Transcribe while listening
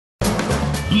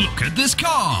Look at this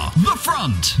car. The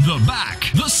front, the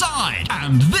back, the side,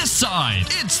 and this side.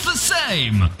 It's the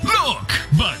same. Look!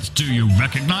 But do you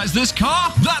recognize this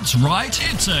car? That's right,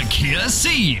 it's a Kia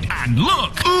Ceed. And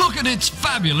look at its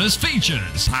fabulous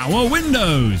features. Power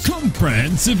windows,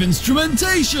 comprehensive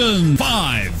instrumentation,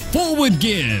 5 forward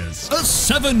gears, a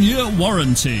 7-year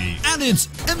warranty, and it's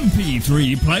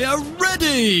MP3 player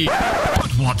ready.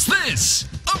 But what's this?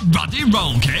 A ruddy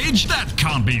roll cage? That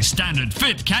can't be standard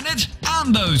fit, can it?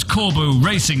 And those Corbu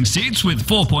racing seats with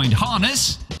 4-point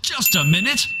harness? Just a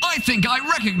minute, I think I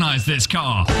recognize this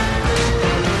car.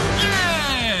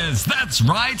 Yes, that's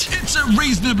right, it's a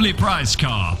reasonably priced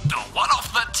car. The one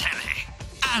off the telly.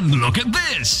 And look at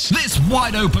this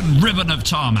wide open ribbon of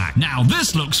tarmac. Now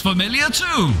this looks familiar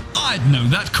too. I'd know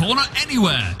that corner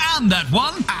anywhere. And that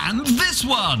one, and this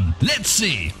one. Let's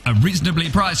see, a reasonably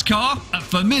priced car, a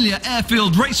familiar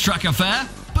airfield racetrack affair,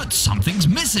 but something's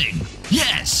missing.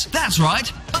 Yes, that's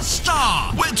right, a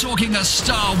star. We're talking a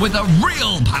star with a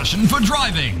real passion for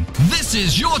driving. This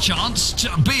is your chance to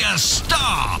be a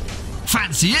star.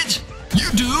 Fancy it? You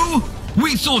do?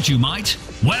 We thought you might.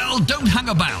 Well, don't hang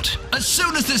about. As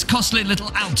soon as this costly little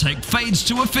outtake fades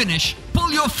to a finish,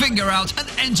 pull your finger out and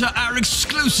enter our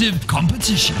exclusive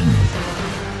competition.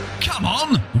 Come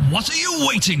on, what are you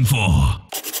waiting for?